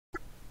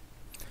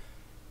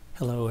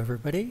Hello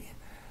everybody.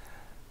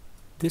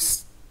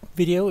 This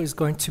video is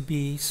going to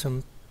be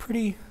some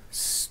pretty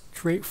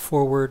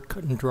straightforward,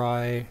 cut and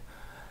dry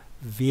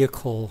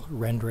vehicle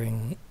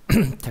rendering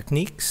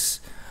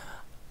techniques.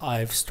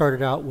 I've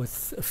started out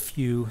with a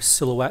few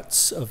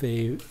silhouettes of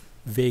a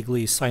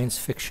vaguely science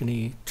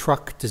fiction-y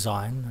truck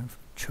design. I've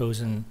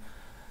chosen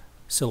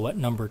silhouette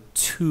number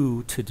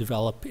 2 to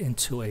develop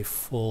into a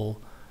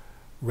full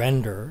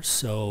render.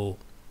 So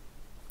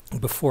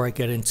before I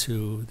get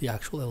into the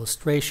actual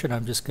illustration,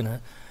 I'm just going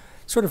to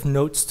sort of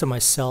notes to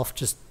myself,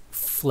 just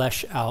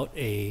flesh out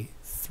a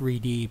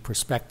 3D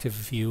perspective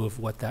view of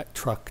what that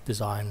truck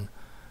design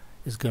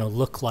is going to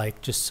look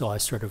like, just so I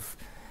sort of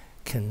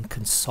can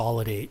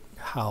consolidate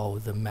how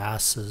the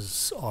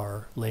masses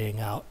are laying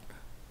out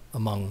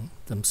among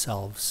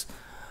themselves.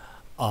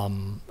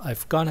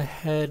 I've gone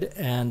ahead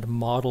and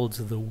modeled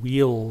the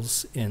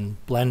wheels in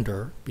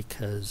Blender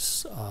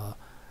because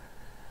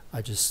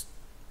I just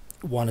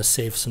want to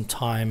save some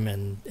time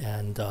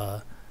and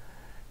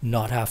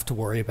not have to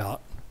worry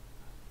about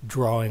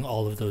drawing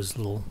all of those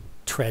little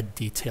tread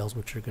details,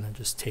 which are going to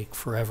just take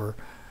forever.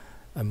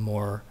 I'm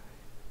more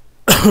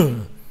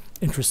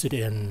interested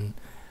in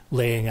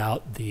laying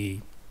out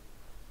the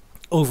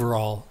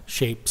overall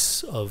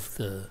shapes of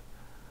the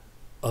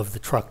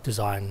truck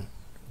design,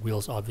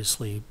 wheels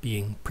obviously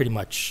being pretty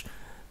much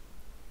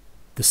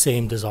the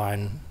same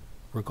design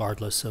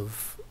regardless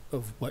of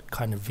what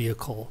kind of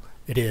vehicle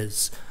it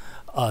is.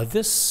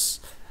 This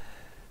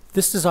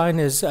design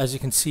is, as you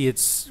can see,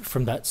 it's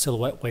from that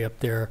silhouette way up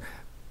there,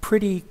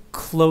 pretty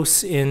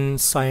close in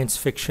science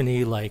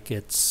fiction-y, like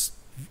it's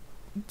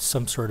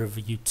some sort of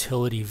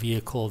utility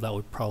vehicle that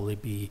would probably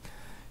be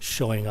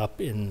showing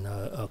up in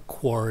a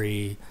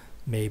quarry,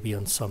 maybe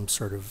on some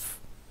sort of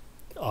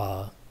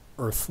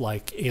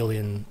Earth-like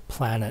alien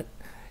planet.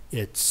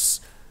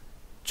 It's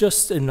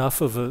just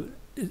enough of a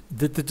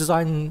the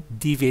design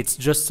deviates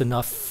just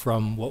enough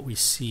from what we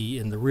see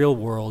in the real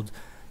world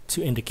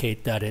to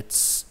indicate that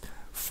it's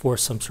for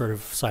some sort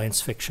of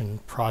science fiction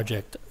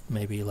project,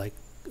 maybe like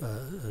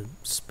a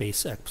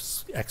space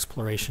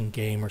exploration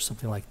game or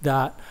something like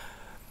that.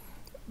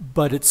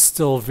 But it's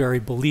still very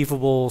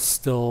believable,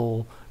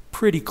 still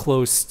pretty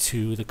close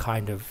to the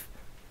kind of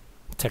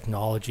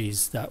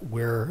technologies that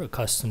we're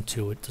accustomed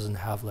to. It doesn't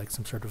have like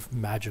some sort of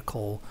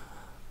magical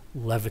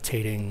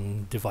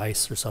levitating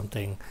device or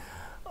something.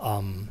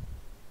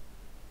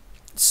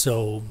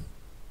 So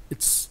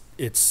it's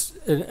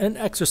an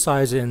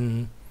exercise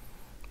in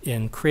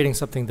creating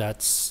something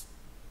that's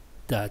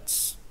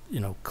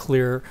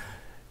clear,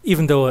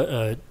 even though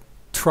a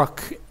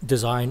truck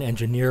design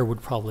engineer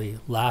would probably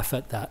laugh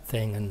at that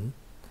thing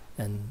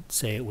and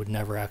say it would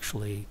never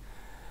actually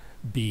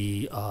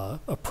be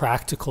a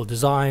practical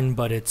design,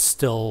 but it's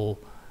still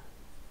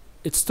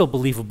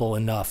believable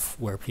enough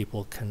where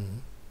people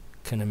can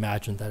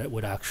imagine that it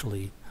would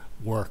actually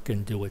work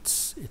and do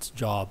its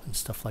job and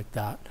stuff like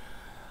that.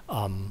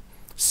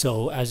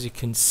 So as you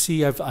can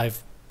see,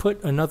 I've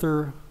put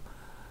another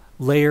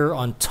layer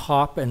on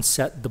top and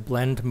set the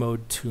blend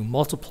mode to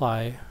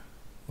multiply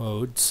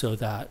mode so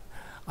that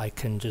I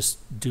can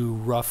just do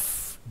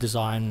rough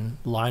design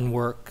line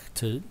work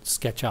to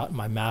sketch out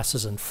my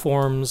masses and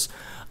forms.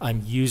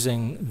 I'm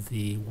using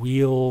the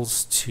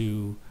wheels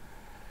to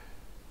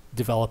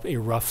develop a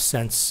rough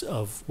sense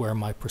of where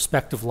my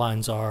perspective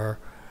lines are.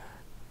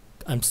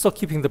 I'm still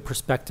keeping the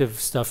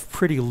perspective stuff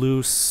pretty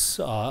loose.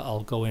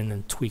 I'll go in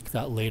and tweak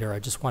that later. I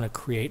just want to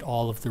create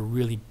all of the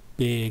really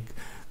big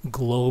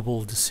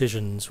global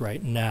decisions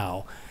right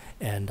now,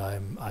 and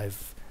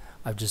I've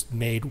just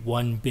made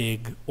one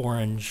big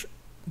orange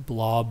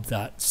blob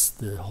that's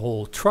the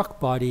whole truck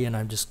body, and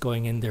I'm just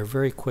going in there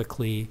very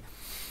quickly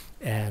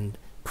and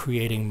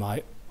creating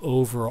my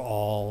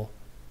overall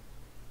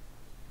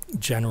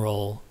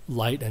general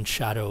light and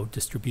shadow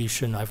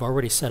distribution. I've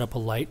already set up a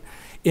light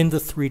in the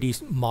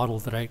 3D model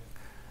that I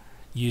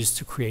used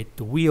to create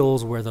the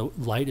wheels, where the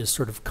light is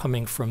sort of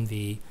coming from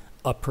the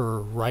upper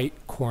right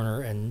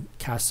corner and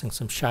casting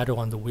some shadow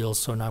on the wheels.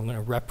 So now I'm going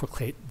to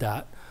replicate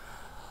that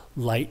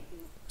light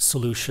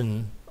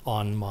solution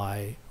on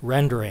my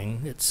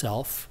rendering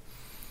itself.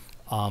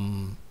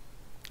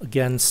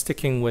 Again,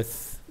 sticking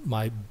with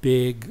my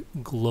big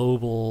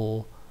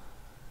global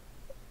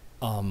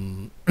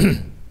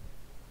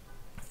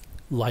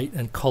light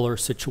and color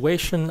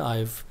situation,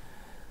 I've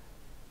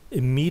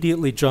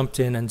immediately jumped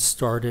in and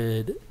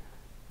started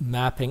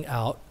mapping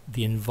out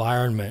the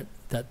environment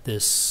that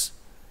this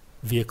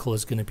vehicle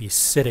is going to be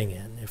sitting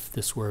in. If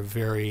this were a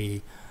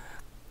very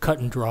cut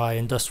and dry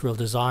industrial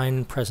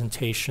design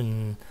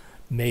presentation,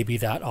 maybe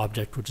that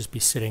object would just be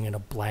sitting in a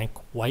blank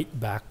white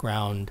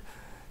background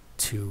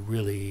to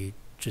really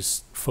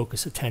just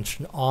focus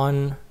attention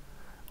on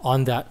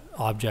that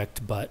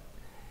object. But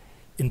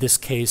in this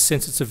case,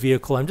 since it's a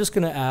vehicle, I'm just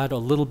going to add a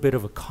little bit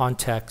of a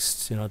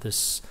context.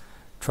 This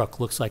truck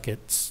looks like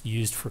it's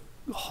used for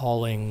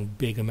hauling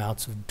big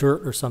amounts of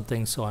dirt or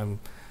something, so I'm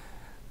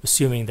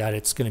assuming that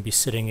it's going to be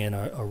sitting in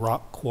a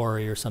rock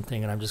quarry or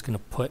something, and I'm just going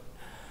to put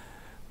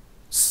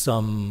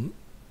some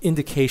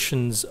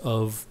indications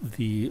of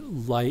the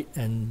light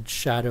and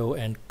shadow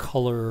and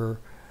color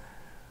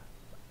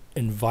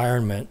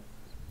environment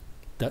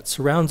that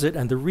surrounds it.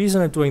 And the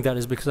reason I'm doing that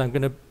is because I'm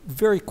going to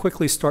very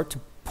quickly start to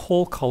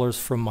pull colors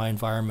from my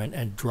environment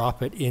and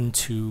drop it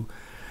into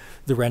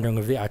the rendering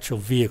of the actual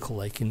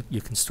vehicle.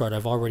 You can start,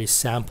 I've already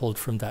sampled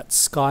from that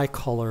sky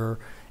color,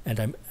 and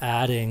I'm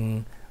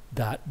adding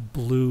that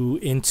blue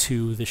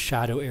into the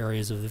shadow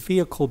areas of the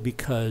vehicle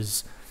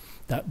because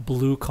that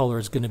blue color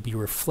is going to be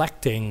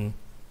reflecting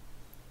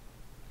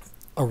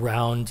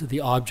around the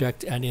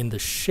object and in the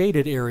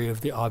shaded area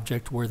of the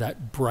object where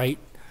that bright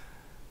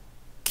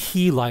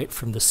key light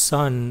from the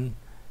sun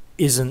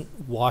isn't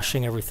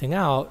washing everything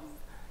out.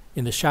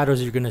 In the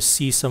shadows, you're going to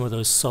see some of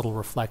those subtle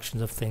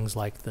reflections of things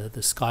like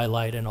the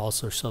skylight, and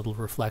also subtle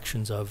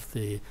reflections of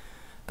the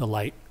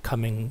light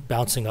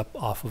bouncing up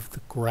off of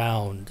the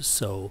ground.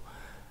 So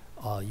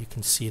you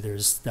can see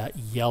there's that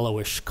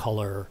yellowish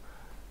color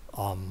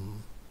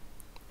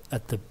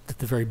at the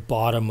very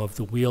bottom of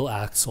the wheel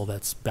axle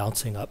that's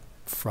bouncing up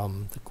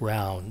from the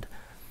ground.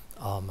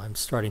 I'm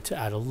starting to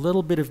add a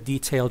little bit of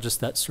detail, just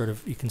that sort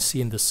of, you can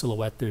see in the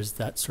silhouette there's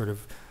that sort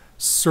of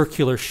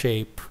circular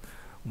shape,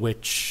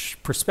 which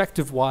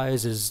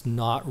perspective-wise is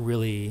not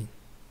really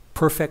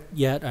perfect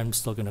yet. I'm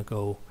still going to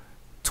go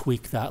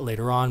tweak that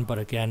later on, but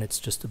again, it's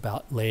just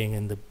about laying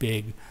in the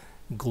big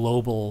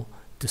global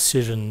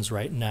decisions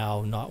right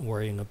now, not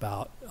worrying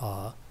about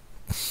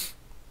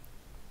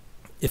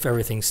if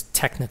everything's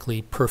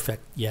technically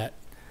perfect yet.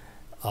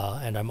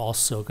 And I'm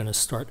also going to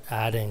start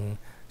adding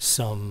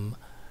some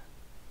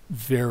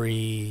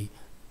very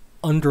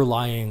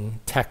underlying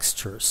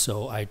texture.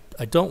 So I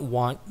don't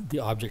want the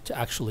object to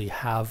actually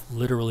have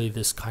literally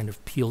this kind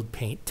of peeled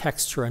paint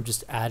texture. I'm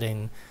just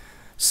adding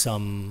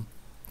some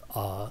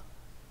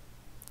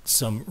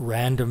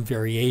random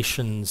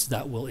variations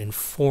that will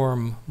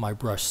inform my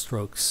brush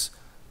strokes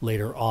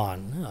later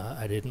on.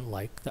 I didn't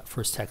like that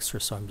first texture,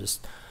 so I'm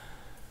just,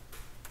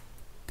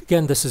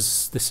 again, this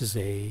is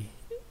a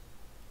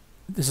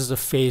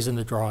phase in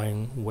the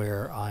drawing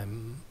where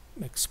I'm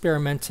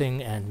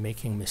experimenting and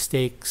making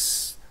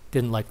mistakes.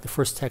 Didn't like the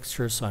first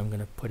texture, so I'm going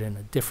to put in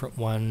a different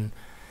one.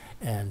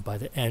 And by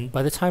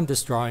the time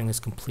this drawing is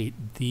complete,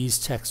 these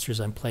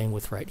textures I'm playing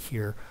with right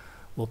here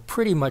will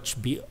pretty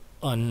much be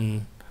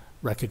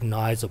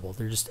unrecognizable.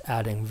 They're just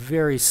adding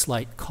very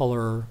slight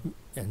color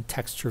and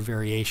texture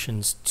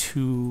variations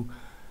to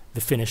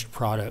the finished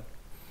product.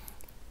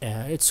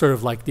 And it's sort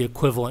of like the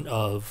equivalent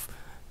of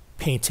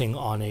painting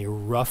on a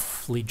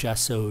roughly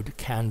gessoed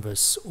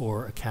canvas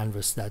or a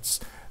canvas that's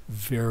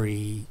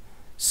very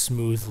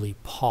smoothly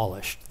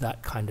polished.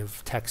 That kind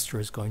of texture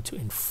is going to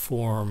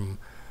inform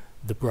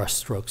the brush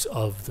strokes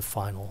of the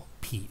final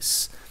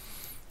piece.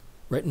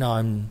 Right now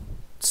I'm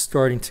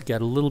starting to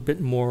get a little bit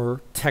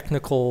more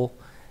technical,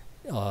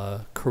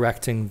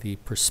 correcting the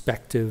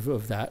perspective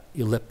of that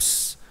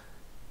ellipse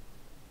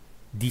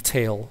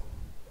detail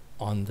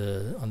on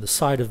the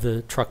side of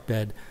the truck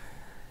bed.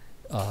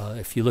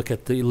 If you look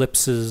at the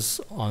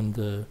ellipses on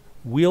the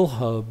wheel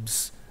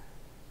hubs,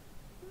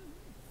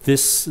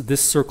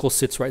 this circle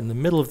sits right in the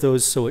middle of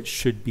those, so it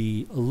should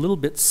be a little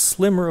bit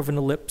slimmer of an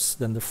ellipse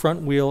than the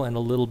front wheel and a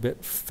little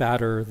bit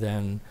fatter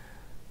than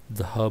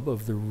the hub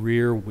of the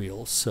rear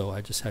wheel. So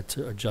I just had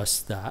to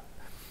adjust that.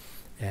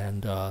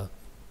 And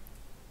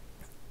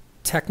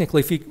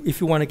technically, if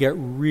you want to get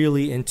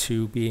really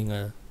into being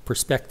a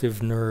perspective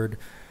nerd,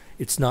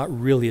 it's not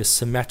really a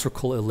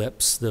symmetrical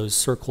ellipse. Those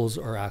circles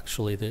are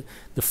actually the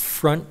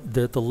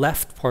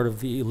left part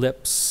of the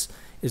ellipse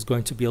is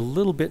going to be a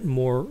little bit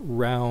more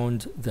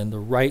round than the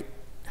right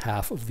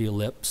half of the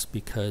ellipse,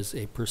 because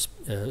a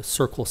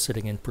circle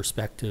sitting in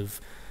perspective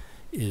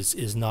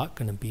is not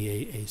going to be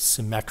a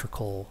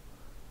symmetrical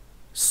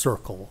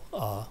circle.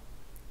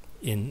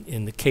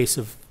 In the case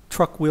of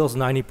truck wheels,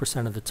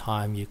 90% of the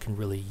time you can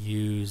really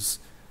use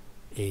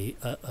a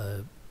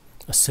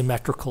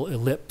symmetrical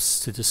ellipse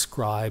to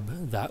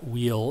describe that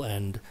wheel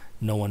and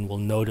no one will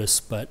notice.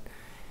 But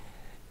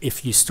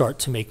if you start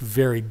to make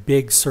very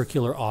big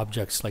circular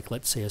objects, like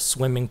let's say a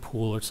swimming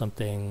pool or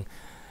something,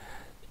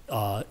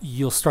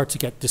 you'll start to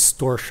get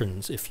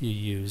distortions if you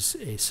use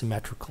a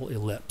symmetrical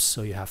ellipse.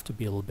 So you have to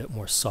be a little bit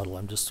more subtle.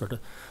 I'm just sort of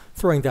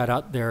throwing that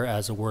out there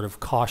as a word of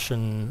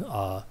caution,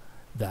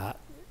 that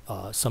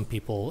some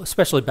people,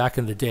 especially back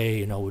in the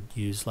day, would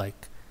use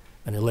like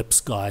an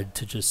ellipse guide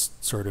to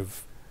just sort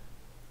of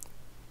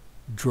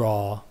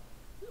draw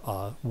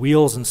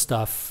wheels and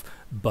stuff,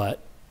 but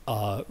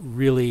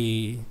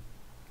really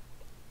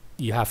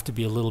you have to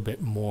be a little bit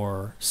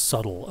more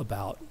subtle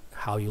about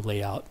how you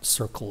lay out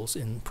circles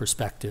in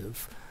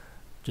perspective,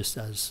 just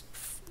as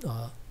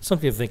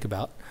something to think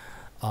about.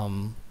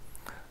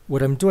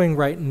 What I'm doing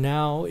right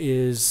now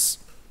is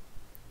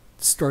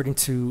starting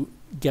to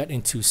get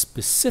into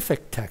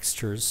specific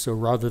textures. So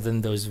rather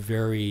than those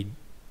very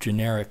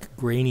generic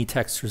grainy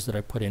textures that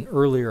I put in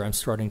earlier, I'm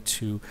starting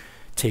to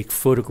take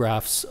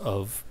photographs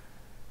of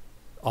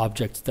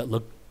objects that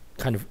look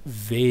kind of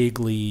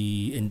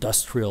vaguely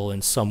industrial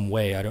in some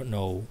way. I don't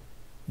know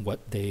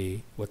what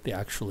they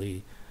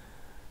actually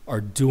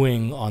are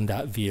doing on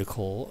that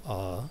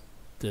vehicle.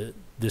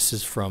 This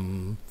is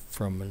from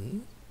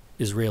an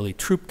Israeli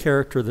troop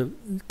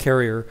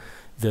carrier.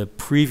 The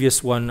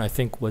previous one, I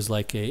think, was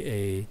like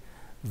a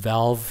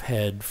valve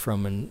head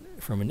from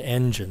an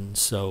engine.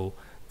 So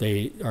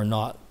they are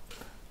not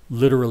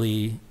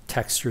literally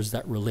textures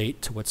that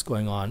relate to what's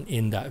going on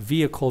in that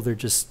vehicle. They're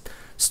just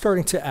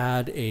starting to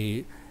add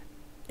a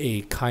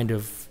kind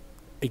of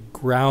a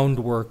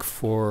groundwork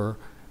for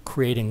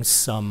creating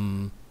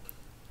some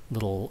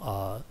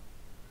little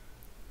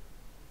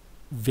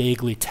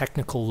vaguely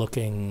technical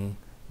looking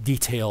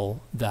detail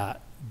that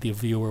the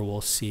viewer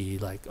will see,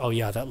 like, oh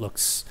yeah, that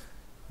looks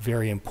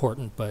very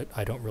important, but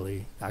I don't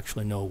really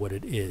actually know what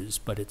it is.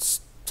 But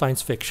it's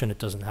science fiction. It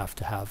doesn't have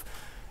to have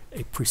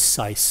a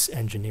precise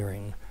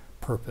engineering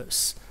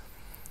purpose.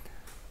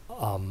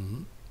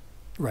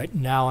 Right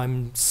now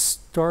I'm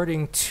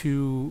starting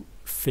to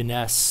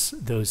finesse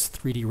those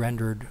 3D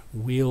rendered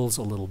wheels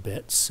a little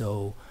bit.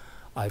 So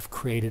I've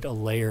created a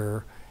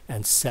layer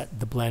and set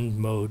the blend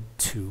mode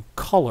to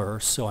color.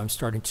 So I'm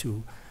starting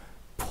to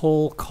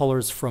pull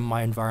colors from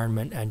my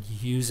environment and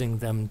using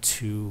them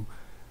to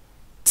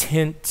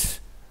tint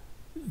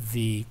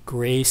the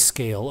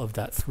grayscale of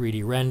that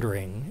 3D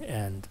rendering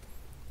and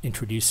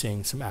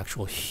introducing some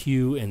actual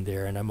hue in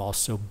there. And I'm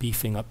also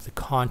beefing up the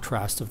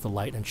contrast of the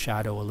light and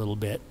shadow a little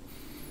bit,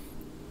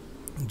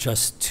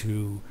 just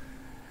to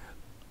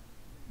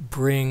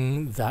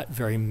bring that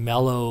very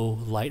mellow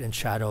light and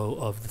shadow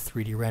of the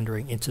 3D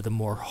rendering into the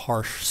more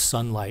harsh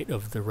sunlight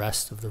of the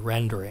rest of the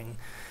rendering.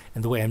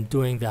 And the way I'm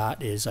doing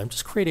that is I'm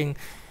just creating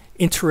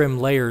interim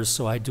layers.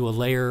 So I do a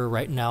layer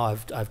right now.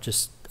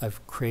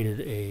 I've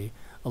created a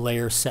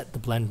layer, set the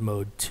blend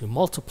mode to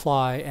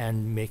multiply,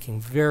 and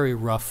making very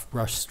rough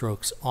brush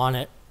strokes on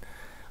it.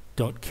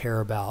 Don't care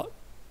about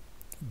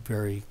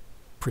very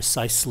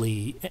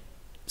precisely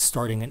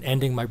starting and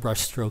ending my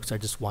brush strokes. I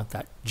just want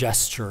that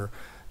gesture,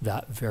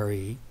 that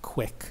very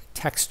quick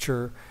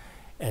texture.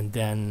 And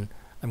then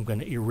I'm going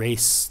to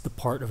erase the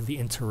part of the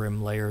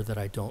interim layer that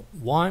I don't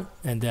want,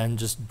 and then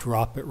just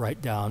drop it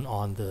right down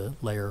on the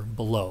layer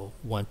below.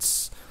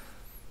 Once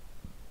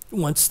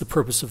the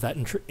purpose of that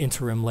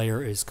interim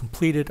layer is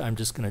completed, I'm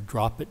just going to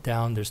drop it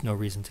down. There's no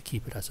reason to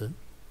keep it as a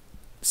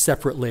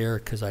separate layer,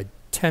 because I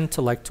tend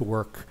to like to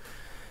work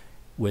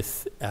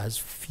with as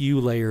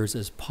few layers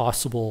as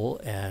possible,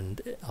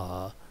 and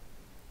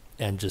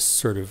just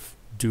sort of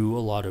do a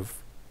lot of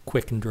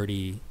quick and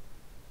dirty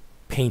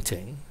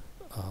painting,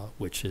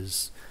 which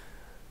is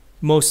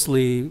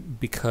mostly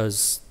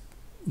because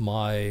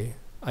I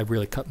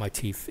really cut my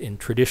teeth in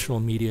traditional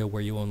media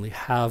where you only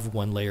have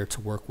one layer to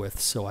work with.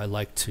 So I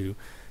like to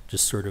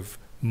just sort of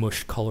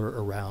mush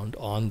color around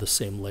on the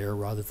same layer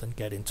rather than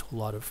get into a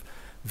lot of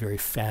very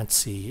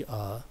fancy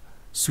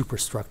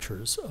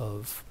superstructures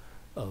of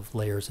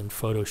layers in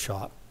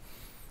Photoshop.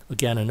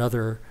 Again,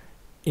 another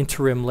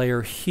interim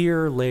layer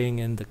here, laying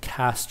in the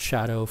cast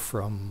shadow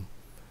from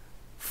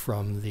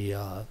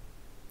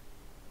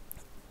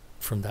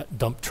that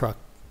dump truck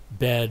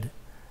bed,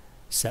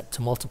 set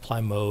to multiply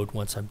mode.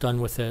 Once I'm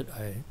done with it,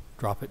 I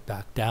drop it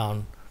back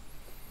down.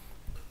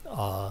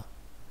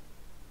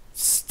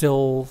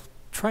 Still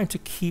trying to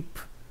keep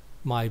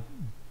my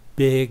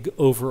big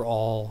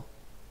overall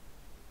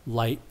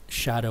light,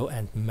 shadow,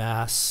 and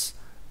mass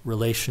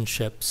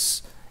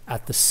relationships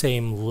at the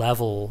same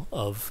level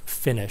of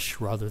finish,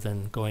 rather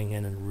than going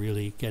in and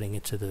really getting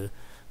into the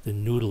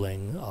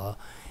noodling.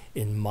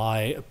 In my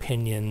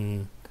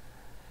opinion,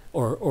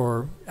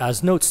 or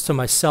as notes to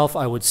myself,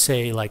 I would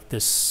say like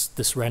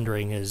this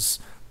rendering is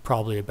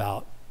probably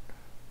about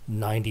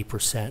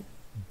 90%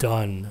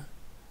 done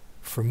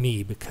for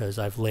me, because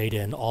I've laid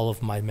in all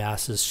of my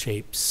masses,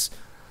 shapes,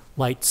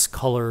 lights,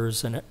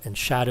 colors, and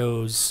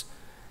shadows,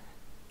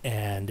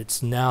 and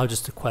it's now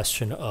just a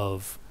question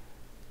of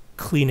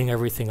cleaning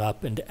everything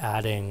up and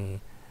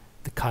adding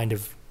the kind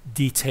of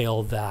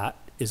detail that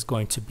is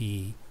going to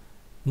be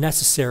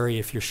necessary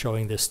if you're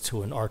showing this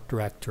to an art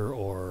director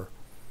or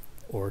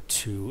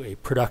to a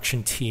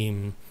production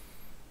team.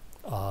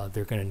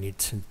 They're going to need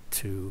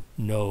to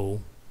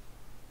know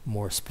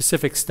more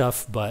specific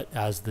stuff, but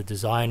as the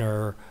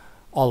designer,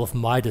 all of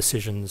my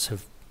decisions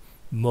have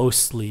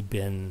mostly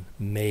been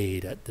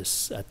made at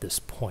this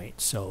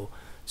point. So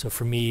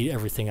for me,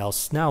 everything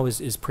else now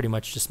is pretty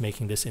much just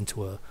making this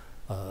into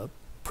a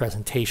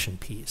presentation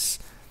piece.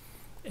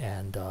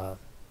 And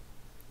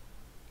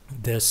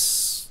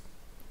this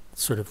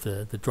sort of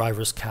the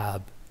driver's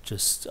cab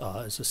just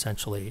is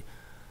essentially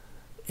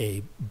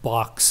a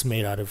box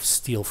made out of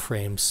steel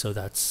frames, so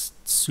that's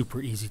super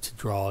easy to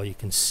draw. You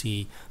can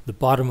see the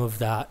bottom of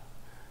that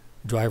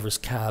driver's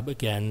cab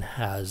again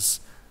has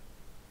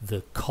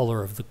the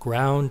color of the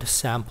ground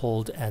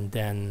sampled and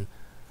then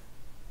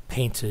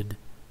painted.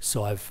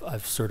 So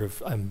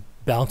I'm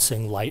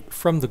bouncing light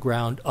from the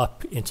ground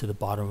up into the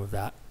bottom of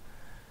that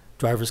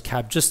driver's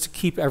cab, just to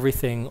keep that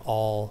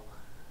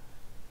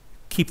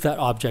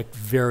object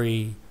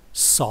very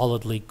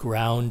solidly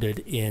grounded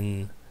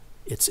in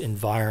its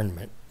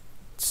environment.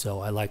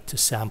 So I like to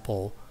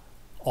sample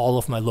all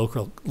of my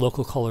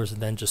local colors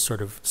and then just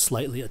sort of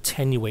slightly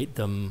attenuate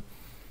them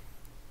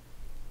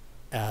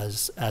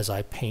as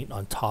I paint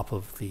on top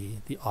of the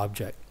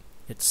object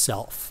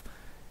itself.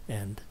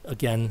 And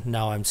again,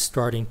 now I'm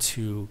starting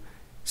to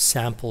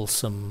sample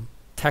some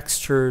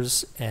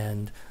textures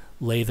and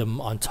lay them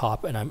on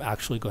top, and I'm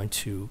actually going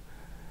to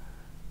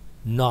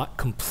not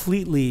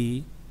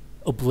completely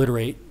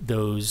obliterate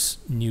those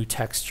new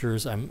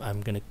textures. I'm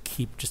going to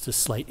keep just a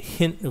slight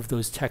hint of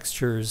those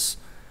textures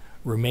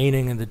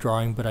remaining in the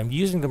drawing, but I'm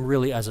using them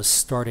really as a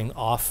starting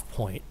off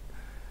point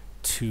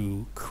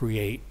to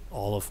create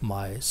all of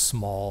my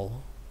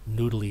small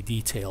noodly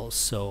details.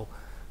 So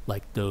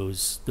like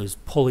those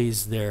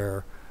pulleys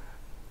there,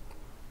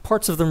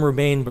 parts of them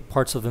remain, but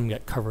parts of them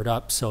get covered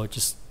up. So it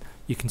just,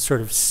 you can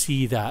sort of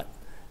see that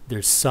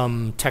there's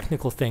some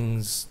technical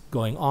things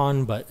going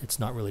on, but it's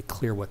not really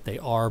clear what they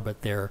are,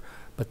 but they're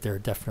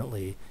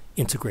definitely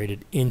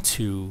integrated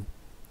into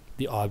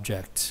the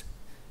object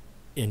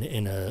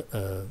in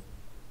a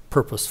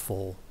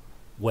purposeful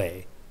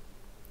way.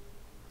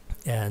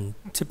 And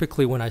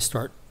typically when I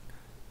start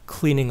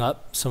cleaning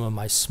up some of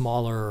my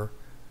smaller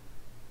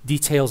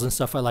details and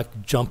stuff, I like to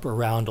jump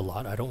around a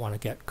lot. I don't want to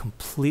get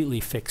completely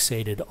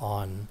fixated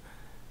on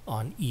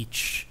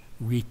each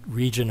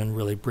region and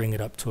really bring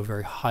it up to a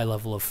very high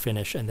level of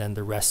finish, and then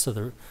the rest of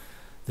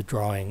the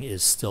drawing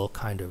is still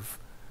kind of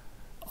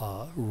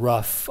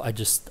rough. I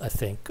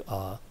think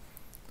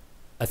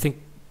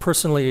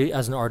personally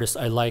as an artist,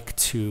 I like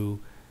to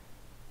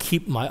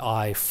keep my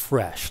eye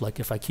fresh. Like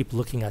if I keep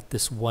looking at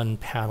this one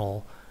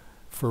panel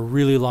for a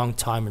really long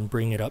time and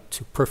bring it up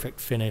to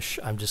perfect finish,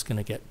 I'm just going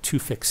to get too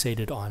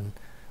fixated on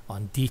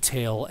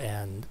detail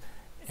and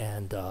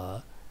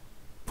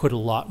put a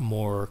lot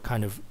more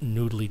kind of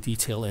noodly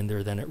detail in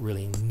there than it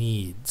really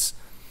needs.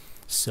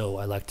 So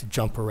I like to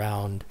jump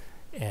around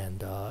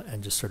and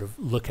just sort of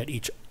look at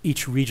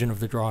each region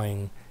of the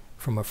drawing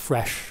from a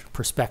fresh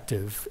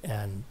perspective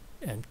and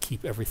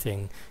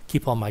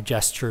keep all my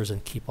gestures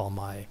and keep all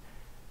my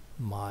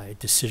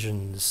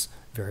decisions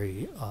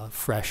very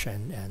fresh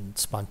and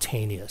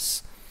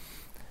spontaneous.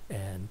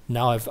 And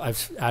now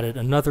I've added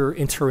another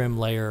interim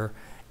layer,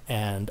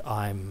 and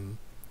I'm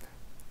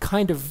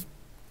kind of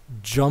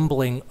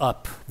jumbling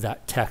up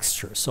that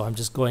texture. So I'm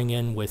just going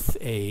in with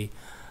a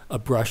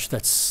brush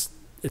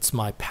it's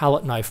my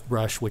palette knife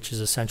brush, which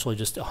is essentially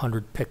just a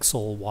 100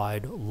 pixel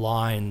wide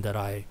line that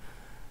I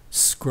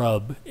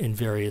scrub at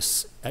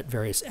various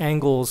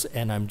angles,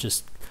 and I'm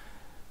just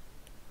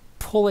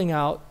pulling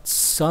out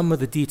some of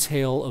the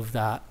detail of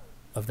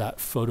that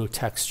photo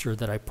texture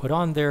that I put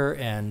on there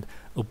and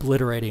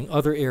obliterating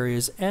other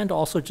areas, and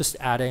also just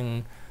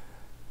adding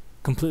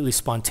completely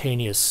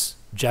spontaneous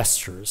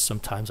gestures.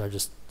 Sometimes I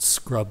just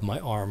scrub my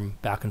arm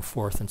back and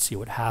forth and see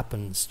what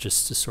happens,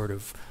 just to sort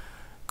of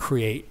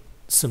create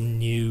some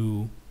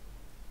new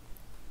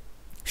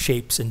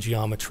shapes and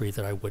geometry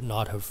that I would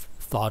not have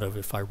thought of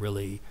if I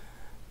really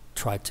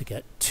tried to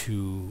get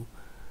too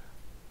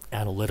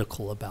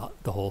analytical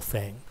about the whole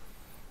thing.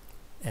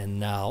 And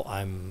now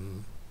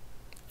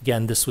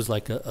again, this was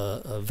like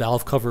a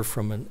valve cover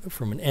from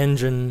an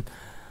engine,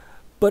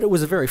 but it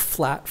was a very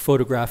flat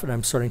photograph, and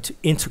I'm starting to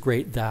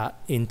integrate that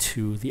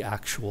into the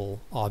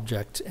actual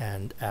object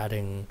and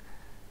adding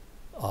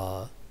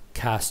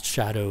cast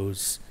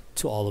shadows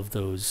to all of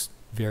those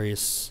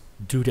various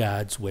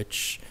doodads,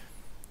 which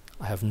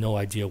I have no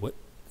idea what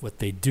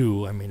they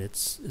do. I mean,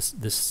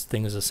 this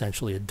thing is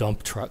essentially a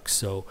dump truck,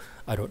 so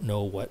I don't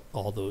know what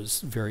all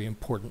those very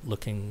important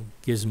looking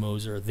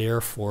gizmos are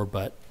there for,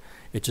 but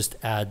it just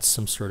adds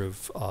some sort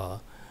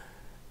of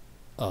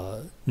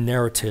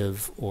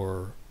narrative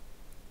or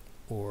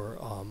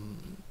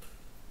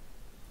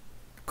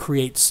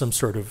creates some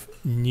sort of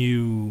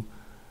new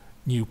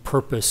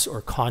purpose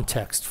or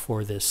context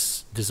for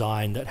this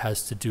design that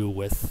has to do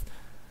with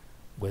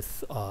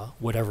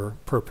whatever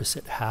purpose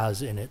it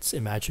has in its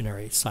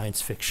imaginary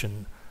science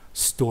fiction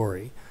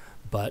story.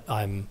 But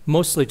I'm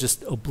mostly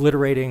just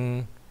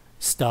obliterating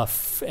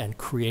stuff and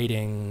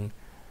creating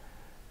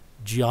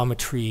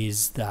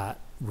geometries that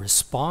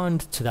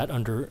respond to that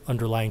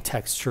underlying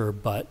texture,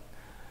 but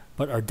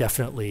are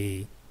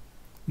definitely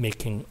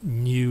making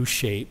new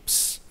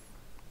shapes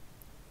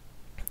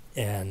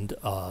and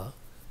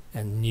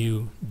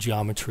new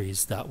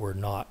geometries that were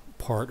not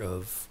part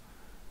of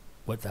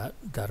what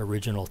that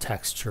original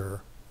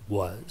texture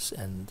was.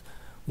 And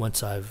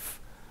once I've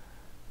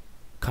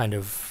kind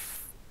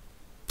of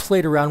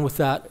played around with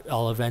that,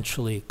 I'll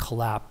eventually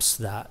collapse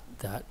that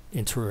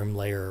interim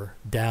layer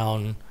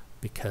down,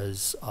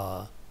 because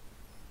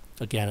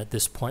again, at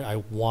this point, I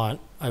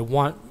want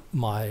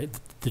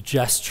the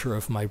gesture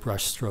of my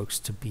brush strokes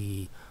to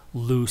be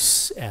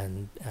loose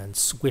and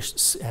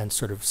swish and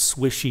sort of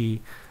swishy,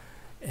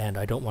 and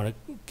I don't want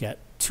to get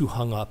too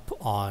hung up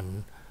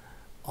on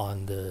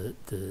the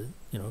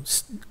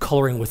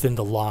coloring within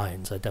the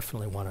lines. I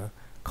definitely want to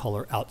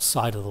color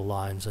outside of the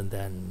lines and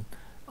then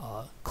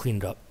clean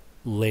it up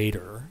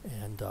later.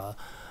 And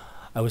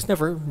I was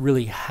never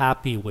really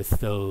happy with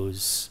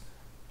those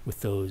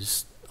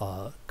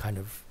kind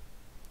of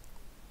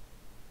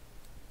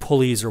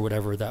pulleys or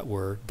whatever that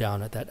were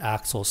down at that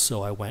axle.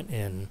 So I went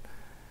in,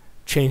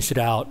 changed it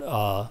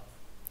out,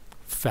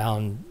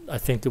 found, I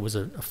think it was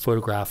a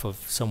photograph of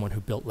someone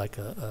who built like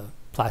a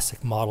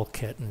plastic model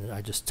kit, and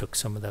I just took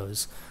some of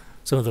those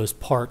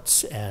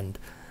parts, and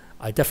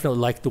I definitely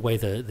like the way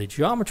the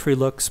geometry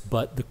looks,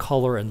 but the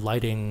color and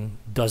lighting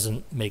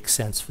doesn't make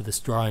sense for this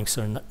drawing.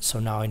 So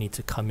now I need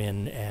to come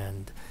in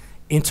and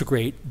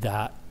integrate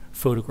that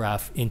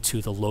photograph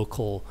into the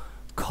local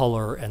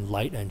color and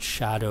light and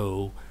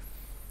shadow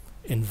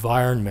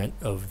environment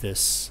of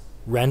this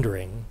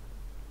rendering.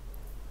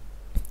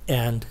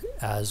 And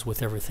as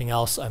with everything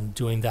else, I'm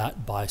doing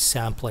that by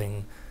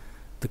sampling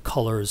the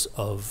colors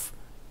of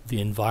the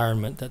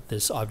environment that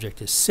this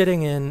object is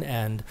sitting in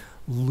and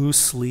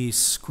loosely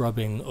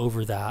scrubbing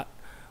over that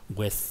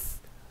with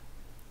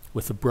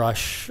a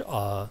brush.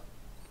 I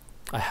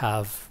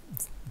have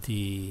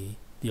the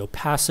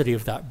opacity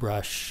of that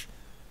brush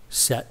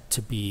set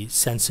to be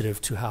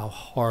sensitive to how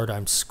hard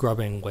I'm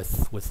scrubbing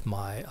with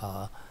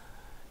my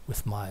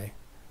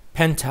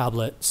pen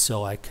tablet,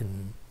 so I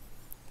can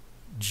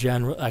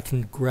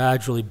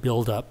gradually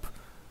build up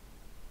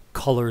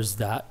colors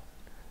that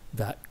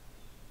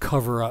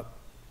cover up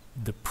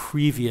the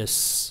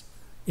previous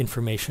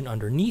information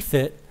underneath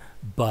it,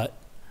 but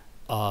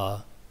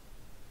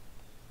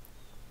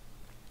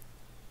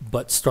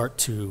start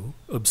to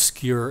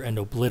obscure and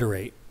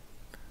obliterate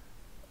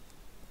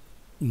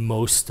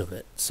most of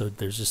it. So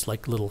there's just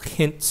like little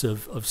hints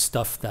of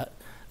stuff that,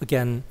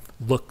 again,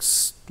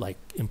 looks like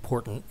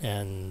important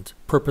and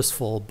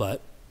purposeful,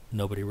 but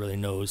nobody really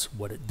knows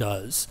what it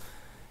does.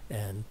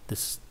 And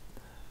this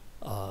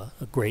a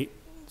great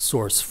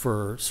source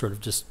for sort of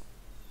just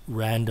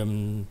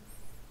random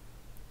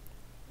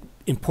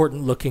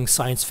important looking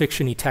science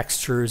fiction-y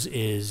textures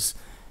is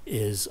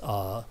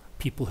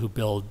people who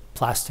build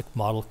plastic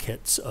model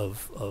kits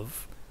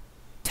of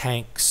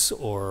tanks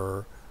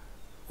or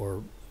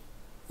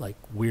like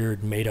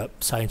weird made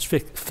up science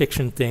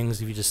fiction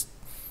things. If you just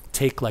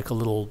take like a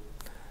little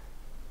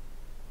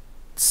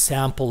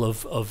sample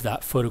of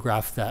that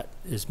photograph that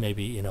is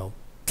maybe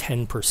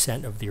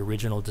 10% of the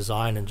original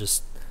design and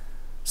just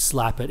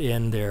slap it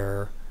in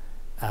there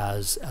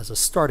as a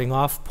starting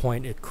off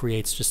point, it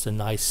creates just a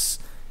nice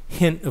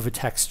hint of a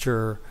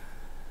texture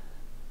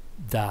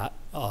that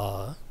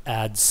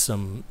adds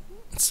some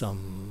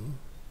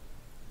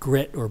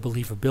grit or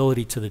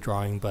believability to the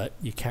drawing, but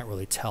you can't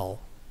really tell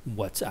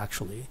what's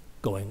actually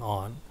going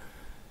on.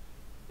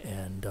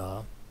 And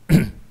I'm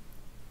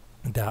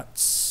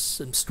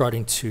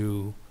starting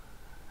to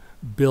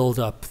build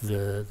up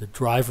the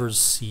driver's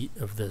seat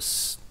of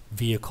this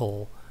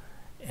vehicle,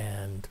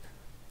 and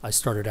I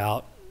started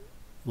out,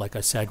 like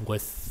I said,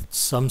 with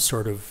some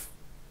sort of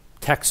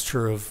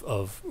texture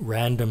of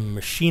random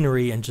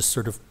machinery and just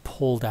sort of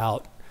pulled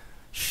out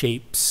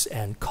shapes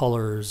and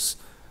colors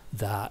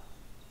that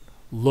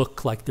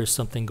look like there's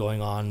something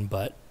going on,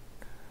 but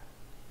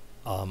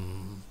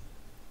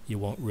you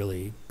won't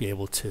really be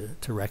able to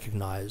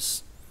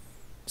recognize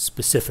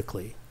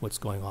specifically what's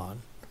going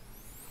on.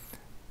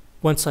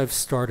 Once I've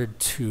started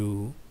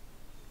to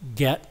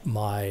get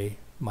my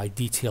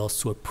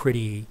details to a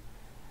pretty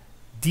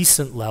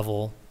decent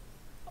level,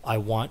 I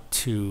want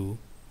to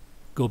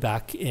go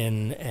back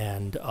in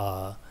and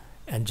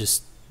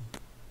just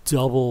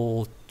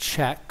double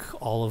check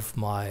all of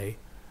my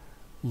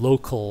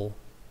local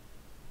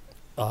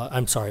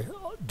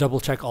double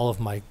check all of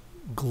my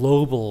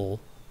global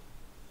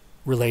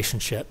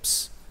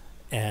relationships,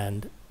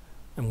 and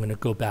I'm going to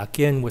go back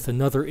in with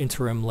another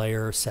interim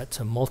layer set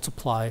to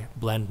multiply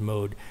blend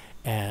mode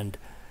and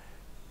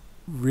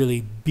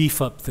really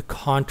beef up the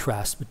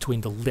contrast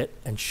between the lit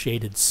and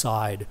shaded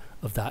side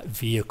of that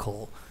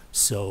vehicle.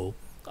 So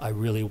I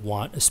really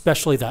want,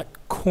 especially that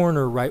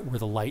corner right where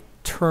the light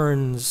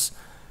turns,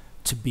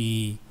 to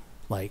be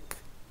like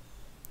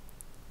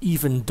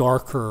even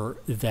darker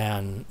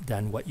than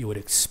what you would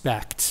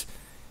expect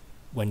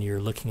when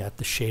you're looking at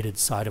the shaded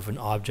side of an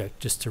object,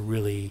 just to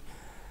really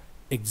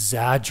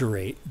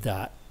exaggerate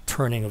that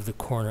turning of the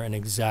corner and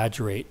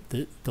exaggerate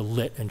the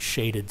lit and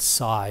shaded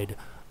side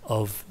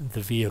of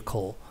the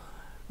vehicle,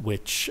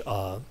 which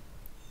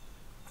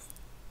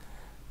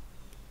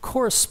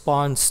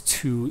corresponds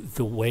to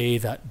the way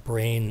that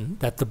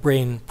the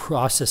brain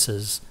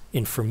processes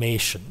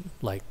information.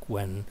 Like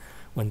when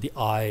the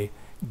eye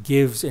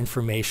gives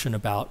information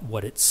about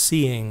what it's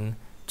seeing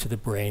to the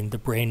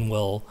brain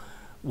will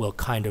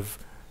kind of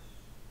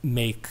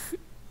make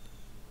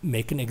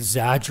an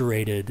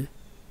exaggerated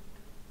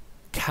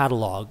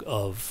catalog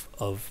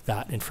of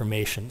that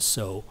information.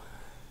 So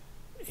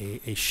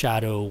a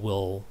shadow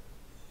will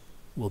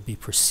be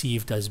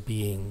perceived as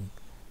being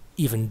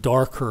even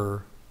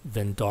darker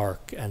than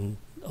dark, and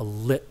a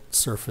lit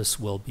surface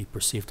will be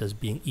perceived as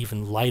being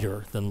even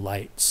lighter than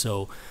light.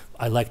 So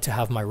I like to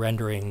have my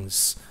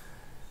renderings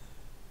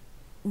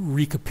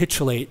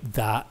recapitulate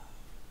that,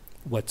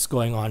 what's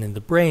going on in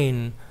the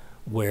brain,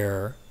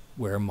 where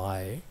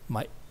my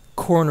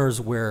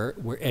corners where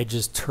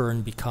edges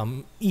turn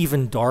become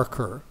even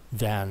darker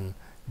than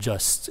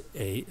just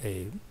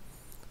a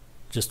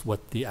just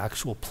what the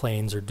actual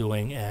planes are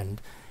doing,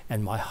 and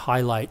my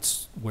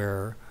highlights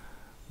where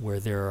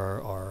there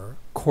are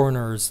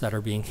corners that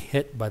are being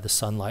hit by the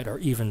sunlight are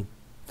even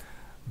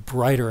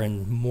brighter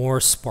and more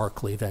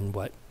sparkly than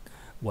what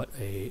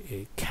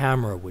a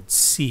camera would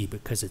see,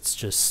 because it's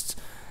just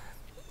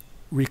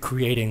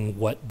recreating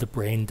what the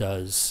brain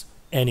does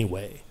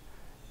anyway,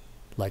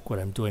 like what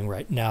I'm doing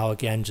right now.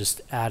 Again,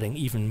 just adding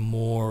even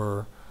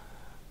more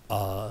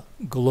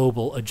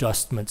global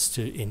adjustments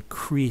to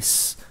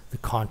increase the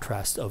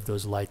contrast of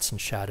those lights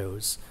and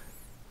shadows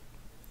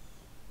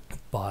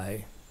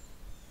by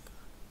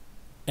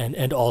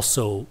and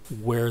also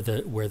where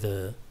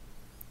the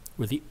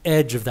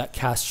edge of that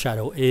cast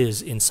shadow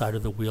is inside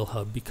of the wheel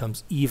hub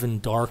becomes even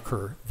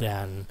darker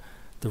than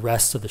the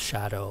rest of the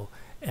shadow,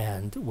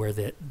 and where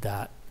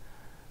that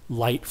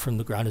light from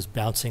the ground is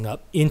bouncing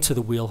up into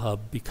the wheel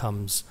hub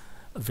becomes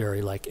a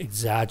very like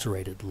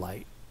exaggerated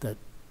light.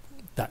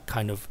 That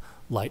kind of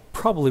light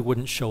probably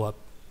wouldn't show up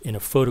in a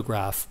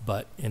photograph,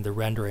 but in the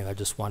rendering I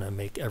just want to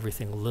make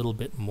everything a little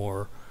bit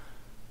more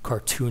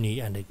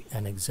cartoony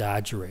and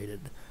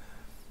exaggerated.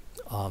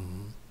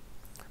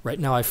 Right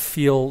now I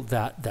feel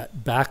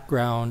that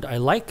background, I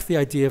like the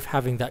idea of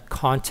having that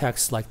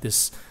context, like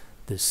this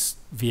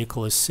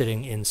vehicle is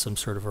sitting in some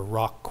sort of a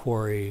rock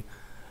quarry,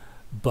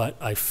 but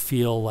I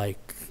feel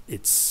like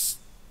it's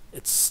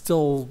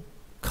still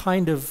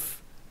kind of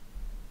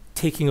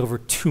taking over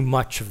too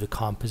much of the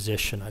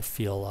composition. I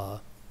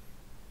feel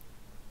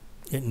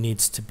it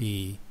needs to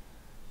be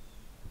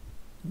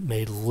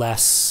made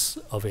less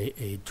of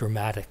a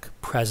dramatic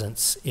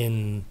presence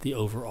in the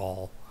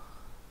overall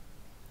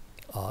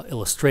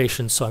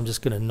illustration. So I'm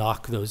just going to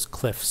knock those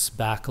cliffs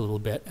back a little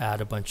bit,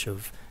 add a bunch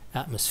of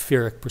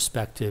atmospheric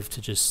perspective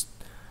to just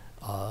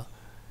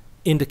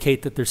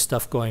indicate that there's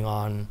stuff going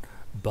on,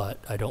 but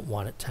I don't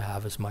want it to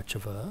have as much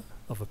of a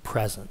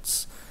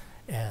presence.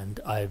 And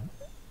I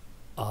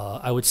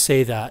would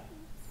say that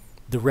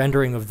the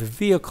rendering of the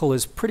vehicle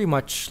is pretty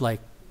much like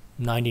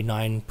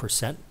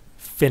 99%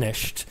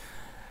 finished.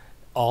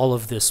 All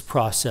of this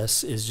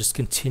process is just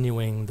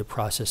continuing the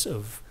process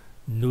of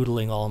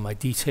noodling all of my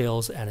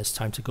details, and it's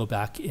time to go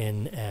back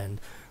in and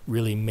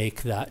really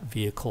make that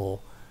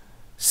vehicle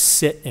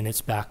sit in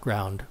its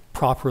background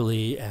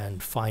properly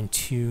and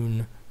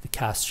fine-tune the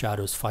cast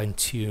shadows,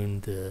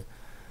 fine-tune the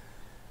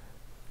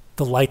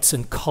lights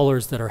and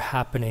colors that are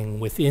happening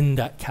within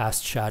that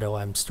cast shadow.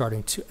 I'm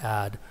starting to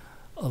add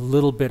a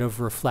little bit of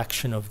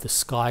reflection of the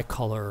sky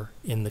color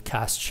in the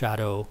cast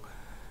shadow,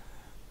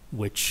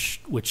 which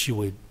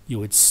you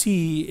would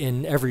see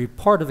in every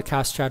part of the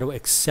cast shadow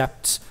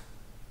except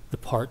the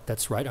part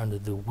that's right under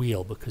the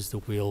wheel, because the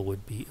wheel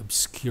would be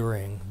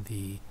obscuring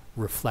the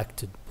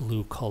reflected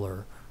blue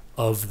color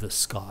of the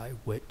sky,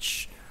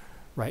 which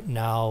right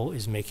now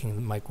is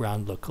making my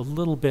ground look a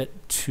little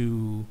bit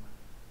too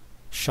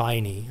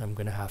shiny. I'm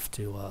going to have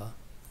to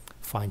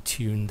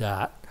fine-tune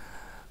that.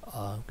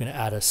 I'm going to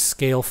add a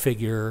scale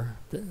figure.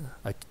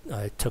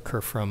 I took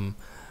her from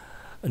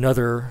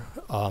another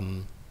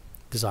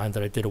design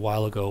that I did a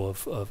while ago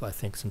of I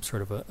think some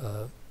sort of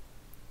a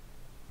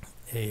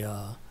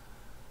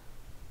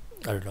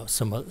I don't know,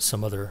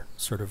 some other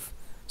sort of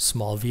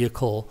small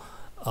vehicle,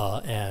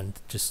 and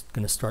just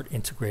going to start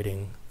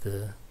integrating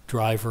the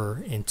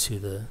driver into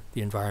the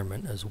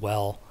environment as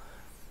well,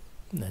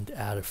 and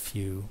add a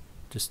few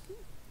just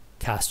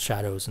cast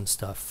shadows and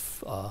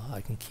stuff.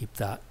 I can keep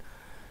that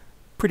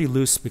pretty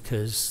loose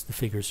because the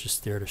figure's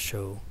just there to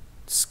show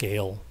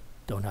scale.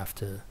 Don't have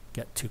to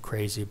get too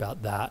crazy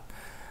about that.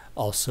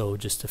 Also,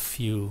 just a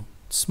few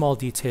small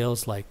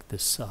details like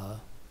this.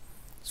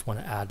 Just want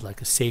to add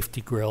like a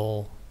safety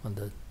grille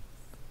on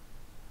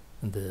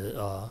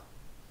the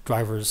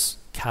driver's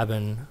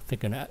cabin. I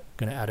think I'm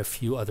gonna add a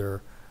few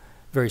other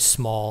very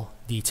small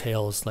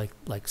details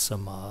like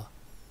some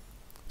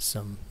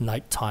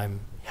nighttime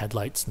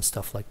headlights and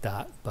stuff like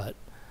that. But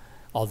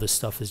all this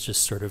stuff is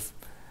just sort of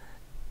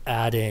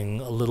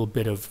adding a little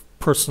bit of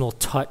personal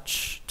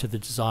touch to the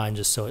design,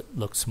 just so it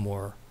looks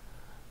more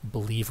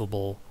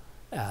believable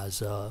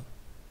as an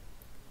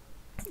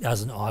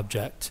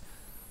object.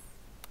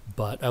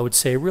 But I would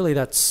say really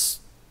that's,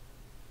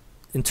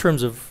 in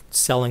terms of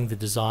selling the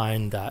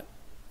design, that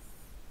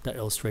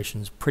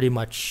illustration is pretty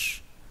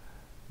much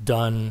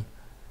done.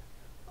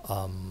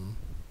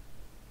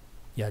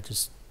 Yeah,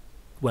 just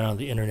went on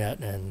the internet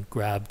and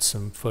grabbed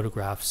some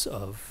photographs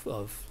of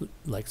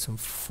like some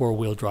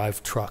four-wheel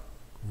drive truck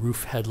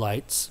roof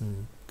headlights,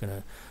 and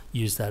gonna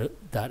use that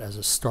as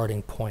a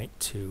starting point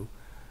to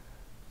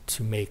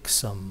make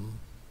some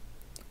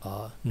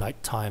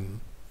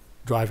nighttime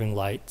driving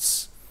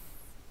lights.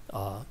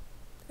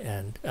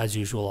 And as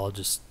usual, I'll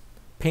just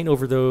paint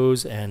over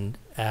those and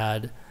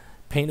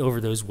paint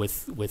over those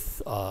with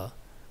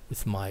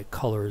my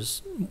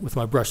colors, with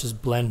my brush's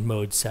blend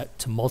mode set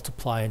to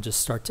multiply, and just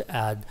start to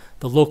add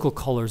the local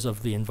colors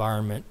of the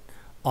environment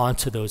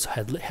onto those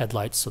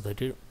headlights, so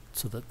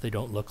that they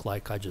don't look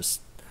like I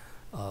just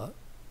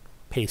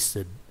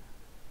pasted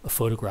a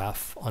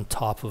photograph on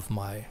top of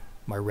my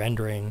my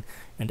rendering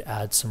and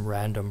add some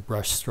random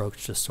brush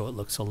strokes just so it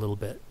looks a little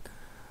bit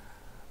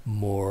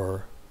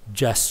more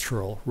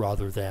gestural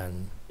rather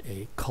than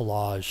a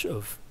collage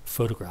of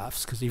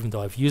photographs, because even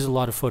though I've used a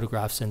lot of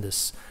photographs in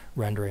this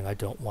rendering, I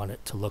don't want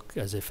it to look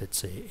as if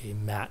it's a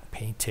matte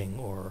painting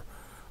or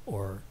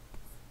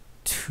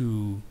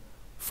too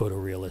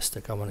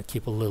photorealistic. I want to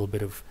keep a little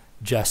bit of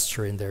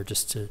gesture in there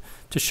just to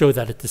show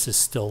that this is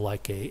still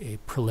like a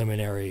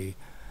preliminary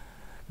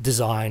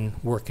design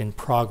work in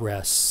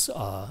progress,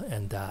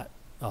 and that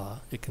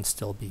it can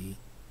still be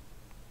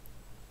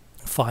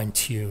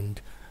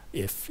fine-tuned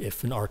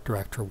if an art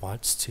director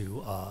wants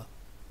to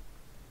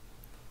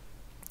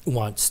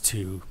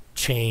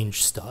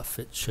change stuff.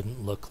 It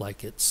shouldn't look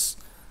like it's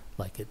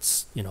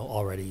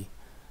already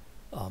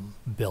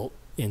built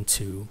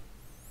into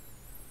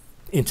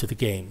the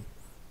game.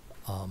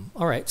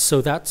 All right, so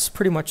that's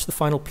pretty much the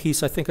final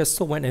piece. I think I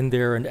still went in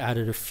there and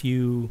added a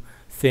few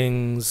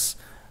things,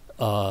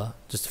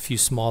 just a few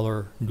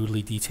smaller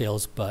noodly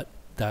details, but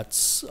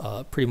that's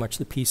pretty much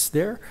the piece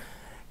there.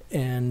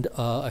 And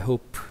I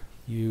hope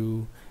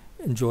you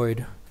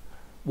enjoyed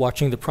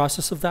watching the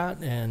process of that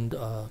and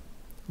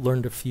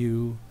learned a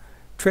few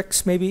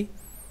tricks maybe.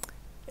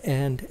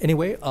 And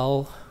anyway,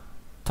 I'll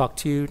talk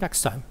to you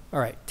next time. All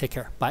right, take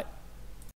care. Bye.